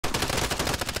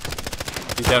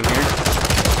He's down here.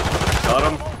 Got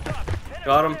him.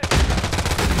 Got him.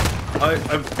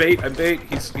 I'm bait. I'm bait.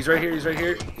 He's right here. He's right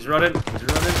here. He's running. He's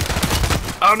running.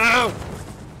 Oh no!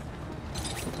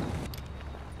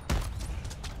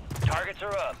 Targets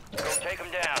are up. Go take them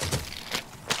down.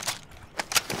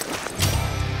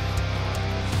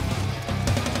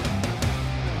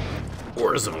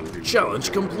 Warzone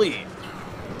challenge complete.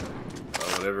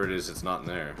 Whatever it is, it's not in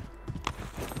there.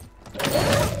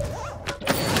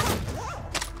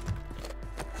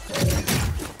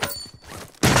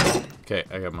 Okay,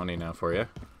 I got money now for you.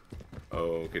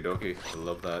 Oh, okie dokie. I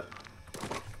love that.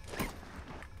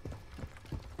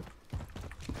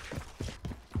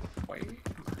 Wait.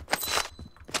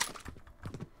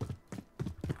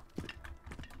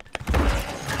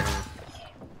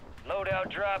 Loadout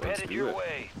drop Let's headed do your it.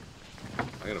 way. I'm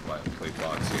gonna buy a plate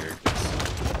box here. 'Cause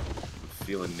I'm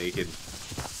feeling naked.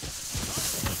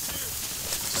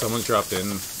 Someone dropped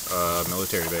in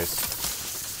military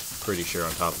base. Pretty sure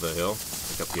on top of the hill.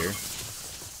 Like up here.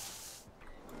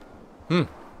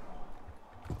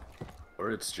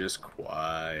 Or it's just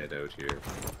quiet out here.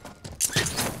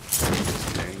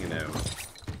 Just hanging out.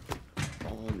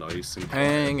 All nice and quiet.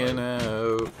 Hanging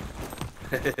out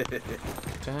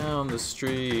down the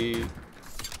street.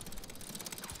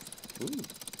 Ooh.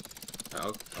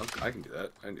 I can do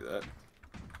that. I can do that.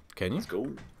 Can you? Let's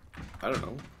go. I don't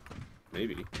know.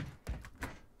 Maybe.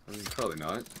 I mean, probably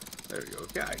not. There we go.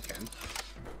 Yeah, I can.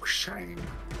 Shine.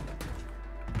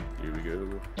 Here we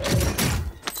go.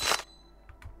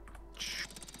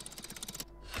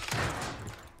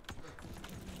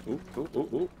 Ooh, ooh, ooh,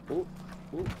 ooh, ooh,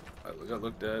 ooh. I got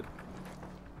looked at.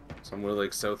 Somewhere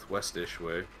like southwestish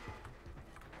way.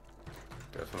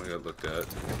 Definitely got looked at.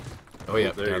 Oh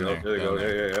yeah, there you down go. There you go.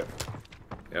 there. Yeah.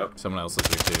 Yep. Someone else is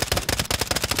here too.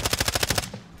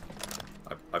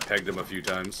 I pegged him a few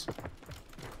times.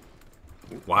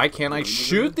 Why can't I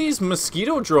shoot these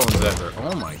mosquito drones ever?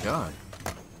 Oh my god.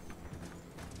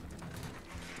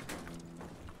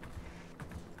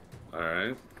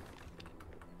 Alright.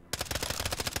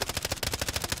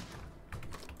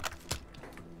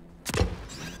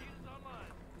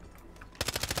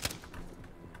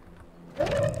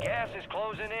 Gas is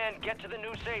closing in. Get to the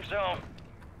new safe zone.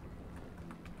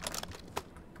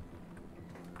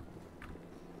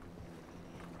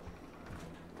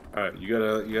 Alright,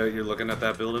 you're looking at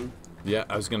that building? Yeah,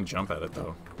 I was gonna jump at it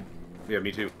though. Yeah,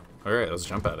 me too. Alright, let's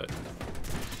jump at it.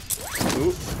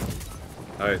 Ooh.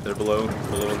 Alright, they're below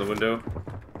in the window.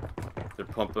 They're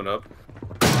pumping up.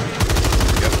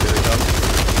 Yep, here they come.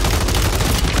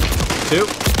 2.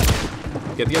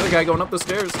 Get the other guy going up the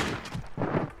stairs.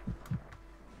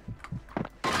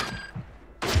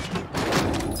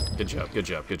 Good job, good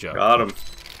job, good job. Got him.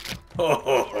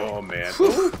 Oh man.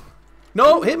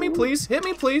 No, hit me please, hit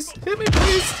me please, hit me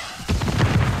please.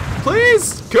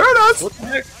 Please, Curtis! What the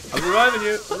heck? I'm reviving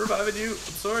you. I'm reviving you. I'm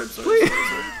sorry. Please.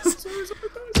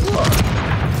 Come on.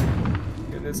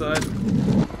 Get inside.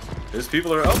 There's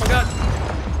people are. Oh my god.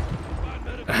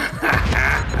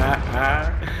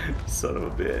 Son of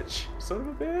a bitch. Son of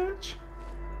a bitch.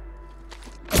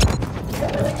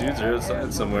 Those dudes are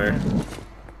outside somewhere.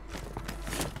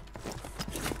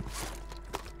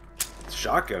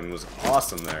 Shotgun was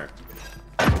awesome there.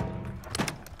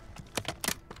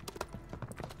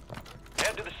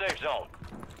 Head to the safe zone.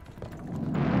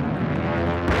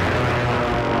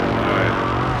 Alright.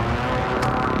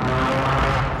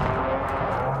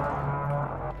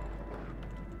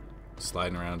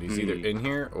 Sliding around. He's either in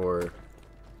here or...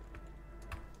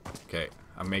 Okay,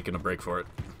 I'm making a break for it.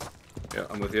 Yeah,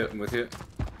 I'm with you. I'm with you.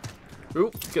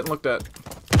 Ooh, getting looked at.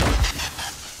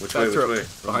 Which way? Which way?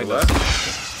 Behind the us.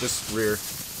 left? Just rear.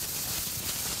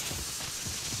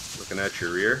 Looking at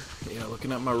your rear. Yeah,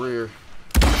 looking at my rear.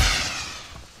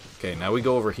 Okay, now we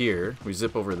go over here. We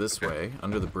zip over this way,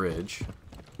 under the bridge.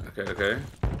 Okay. Okay.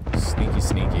 Sneaky,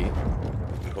 sneaky.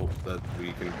 I hope that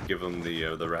we can give them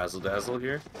the razzle dazzle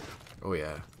here. Oh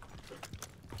yeah.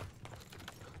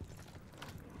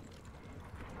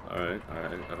 All right.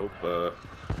 I hope the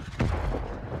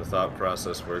thought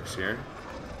process works here.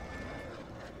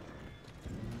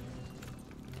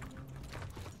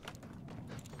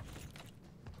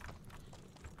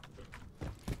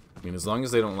 I mean, as long as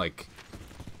they don't, like,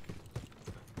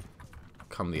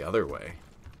 come the other way.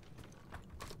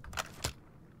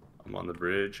 I'm on the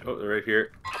bridge. Oh, they're right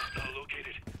here.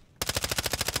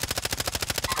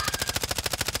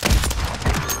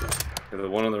 Okay, the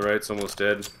one on the right's almost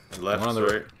dead. The left, One on the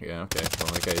right. Yeah, okay.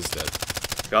 Well, that guy's dead.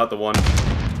 Got the one.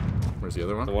 Where's the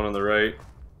other one? The one on the right.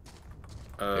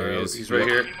 There he is. He's right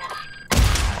here.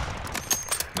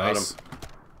 Got Nice. him.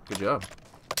 Good job.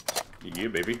 You,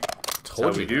 baby.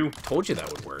 Told we you. do. Told you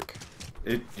that would work.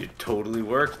 It totally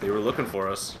worked. They were looking for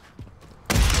us.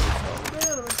 Oh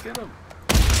man, let's get them.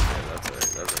 Yeah, that's alright.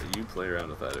 That's alright. You play around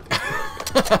with that if you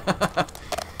feel like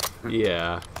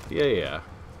it. Yeah.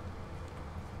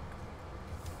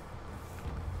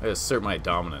 I assert my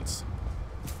dominance.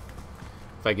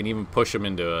 If I can even push them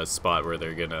into a spot where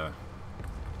they're gonna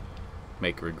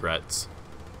make regrets.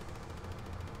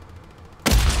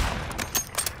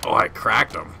 Oh, I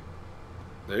cracked them.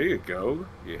 There you go.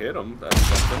 You hit them. That's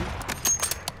something.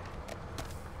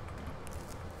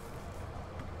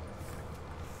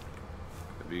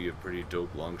 That'd be a pretty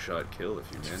dope long shot kill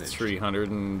if you managed.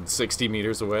 360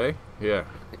 meters away. Yeah.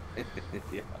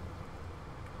 Yeah.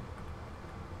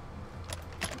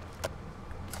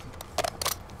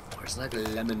 Where's like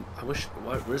lemon? I wish.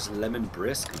 Where's lemon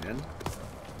brisk, man?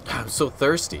 I'm so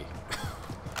thirsty.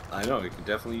 I know. You could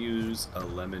definitely use a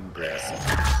lemon brisk.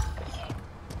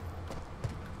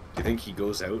 Do you think he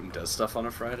goes out and does stuff on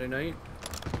a Friday night?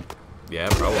 Yeah,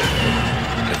 probably.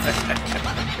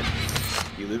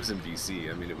 He lives in BC.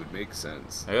 I mean, it would make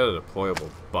sense. I got a deployable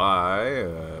buy,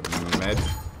 med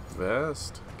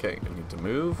vest. Okay, I need to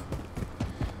move.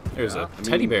 There's Yeah, a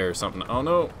teddy bear or something. Oh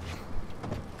no.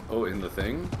 Oh, in the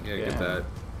thing? Yeah, Yeah. get that.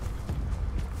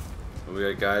 Well, we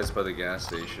got guys by the gas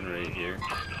station right here.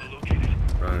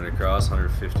 Running across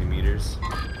 150 meters.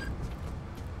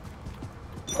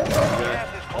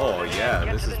 Oh yeah,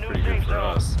 this is pretty good for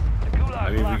us.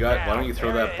 I mean, we got. Why don't you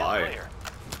throw that by?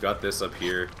 We've got this up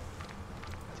here.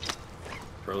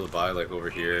 Throw the by like over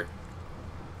here.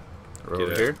 Over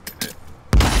Get here?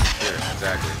 Here,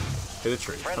 exactly. Hit a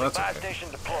tree. Oh, Friendly that's buy okay. station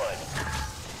deployed.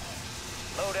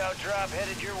 Loadout drop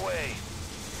headed your way.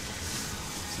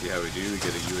 See how we do? We get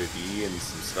a UAV and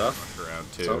some stuff.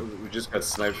 Around two. So we just got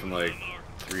sniped from like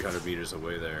 300 meters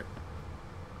away there.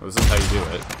 This is how you do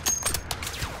it.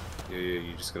 Yeah,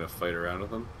 you just gonna fight around with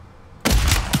them?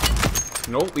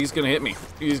 Nope, he's gonna hit me.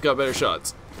 He's got better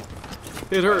shots.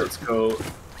 It Alright, hurts. let's go.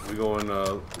 We going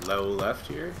low left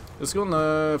here? Let's go in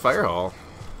the fire hall.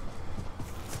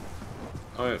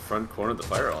 Oh yeah, front corner of the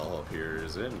fire hall up here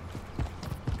is in.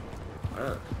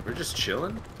 We're just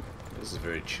chilling. This is a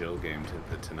very chill game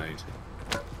tonight.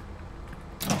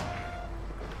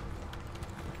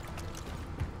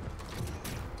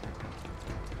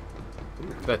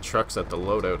 That truck's at the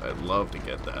loadout. I'd love to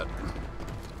get that.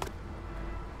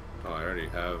 Oh, I already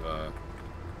have. Alright,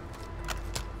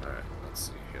 let's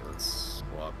see here. Let's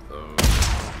swap those.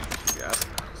 Gas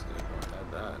masks. I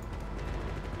had that.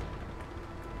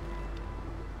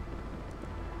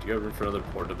 Do you have room for another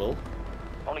portable?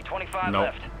 Only 25 Nope.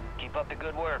 left. Keep up the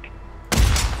good work.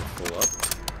 Full up.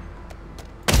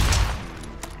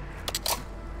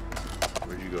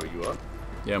 Where'd you go? You up?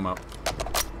 Yeah, I'm up.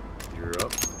 You're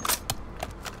up.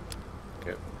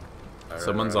 Okay.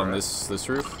 Someone's on this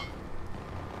roof.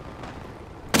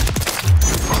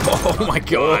 Oh my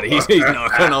god, he's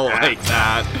not gonna like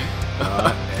that.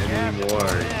 Not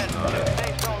anymore.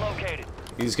 Safe zone located.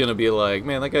 He's gonna be like,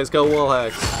 man, that guy's got wall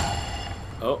hacks.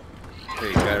 Oh,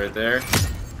 okay, guy right there.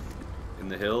 In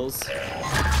the hills.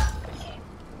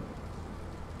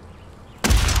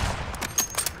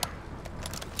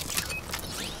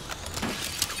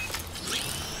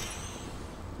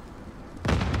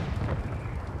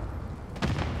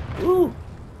 Woo!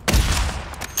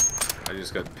 I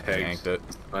just got pegged. Yanked it.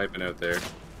 Sniping out there.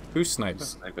 Who's sniping?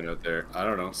 Sniping out there. I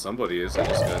don't know. Somebody is. I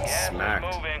just got Gas is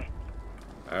smacked. moving.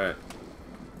 Alright.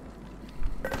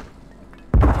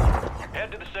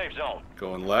 Head to the safe zone.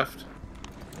 Going left.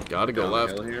 Gotta go Down the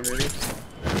left. hill here,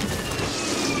 maybe?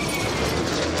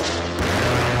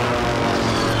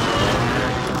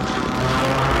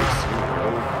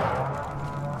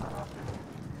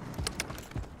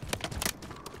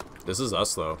 This is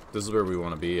us, though. This is where we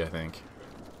want to be, I think.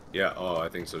 Yeah, oh, I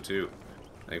think so too.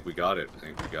 I think we got it.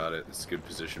 It's a good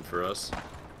position for us.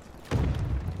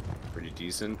 Pretty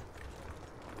decent.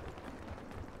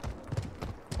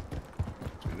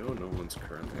 I know no one's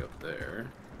currently up there.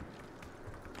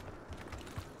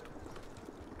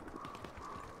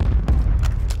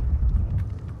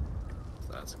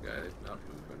 That's a guy not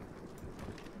moving.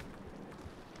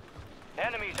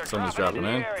 Enemies are Someone's dropping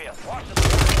dropping into in. the area. Watch the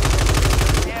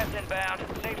gas inbound.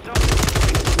 Safe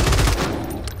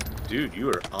zone. Dude, you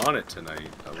are on it tonight.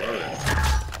 I love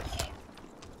it.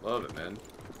 Love it, man.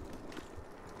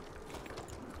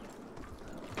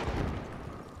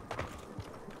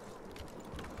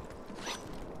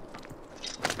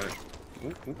 Alright.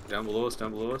 Ooh, down below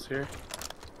us here.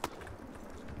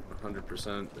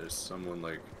 100%. There's someone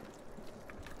like...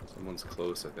 Someone's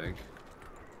close, I think.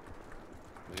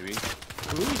 Maybe. Ooh,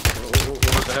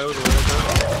 what the hell?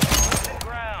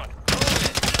 Ground.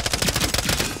 Move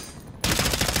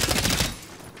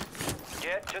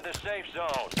to the safe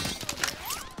zone.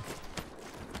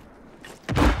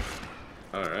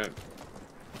 Alright.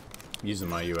 Using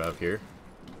my UAV here.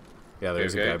 Yeah,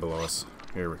 there's a Okay. guy below us.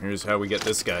 Here's how we get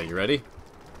this guy. You ready?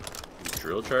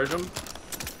 Drill charge him?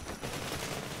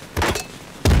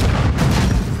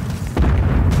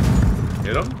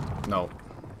 Hit him? No.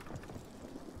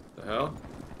 The hell?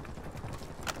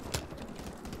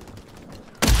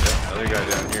 Yeah, other guy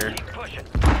down here. Keep pushing.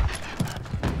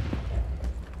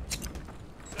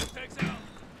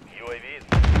 UAV is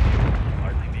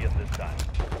hardly be at this time.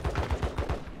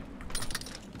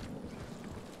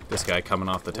 This guy coming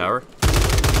off the tower.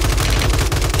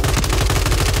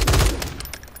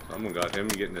 Someone got him.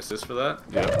 You get an assist for that?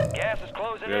 Yep. Gas is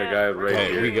closing We got a in. guy right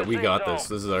Hey, here. we got this.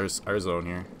 This is our zone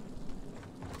here.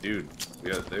 Dude,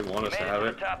 yeah, they want us Made to it have to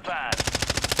it. the top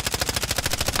 5.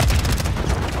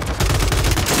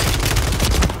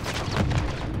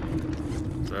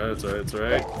 It's alright, it's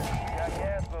alright. Got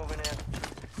gas moving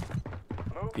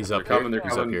in. Move. He's They're up here. coming, they're He's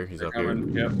coming. up here. He's they're up here.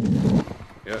 coming. Yep.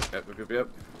 Yep.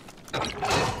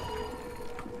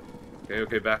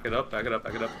 Okay, back it up.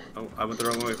 Oh, I went the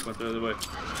wrong way. Went the other way.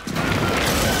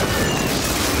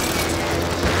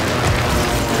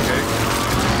 Okay.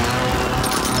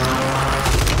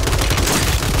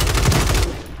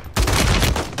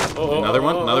 Oh, Another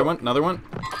one.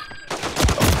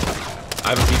 I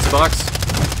have a pizza box.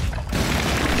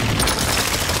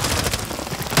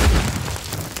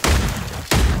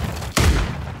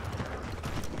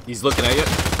 He's looking at you.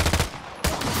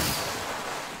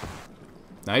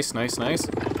 Nice.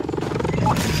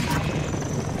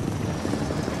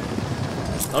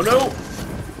 Oh no!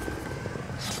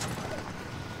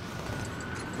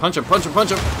 Punch him.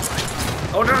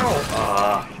 Oh no!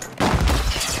 Ah! Oh,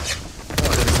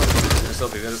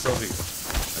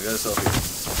 I got a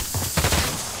selfie.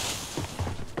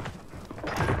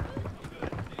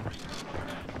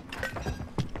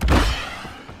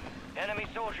 Enemy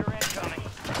soldier incoming.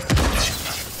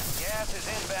 Gas is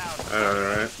inbound.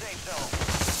 Alright. Safe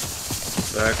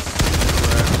zone. Back.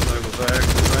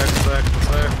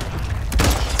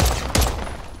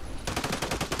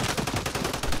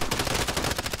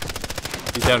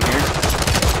 He's down here.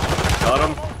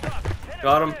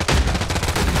 Got him.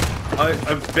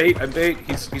 I'm bait.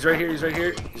 He's right here.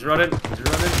 He's running.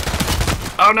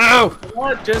 Oh no!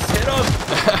 What? Just hit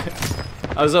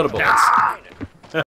him. I was out of bullets.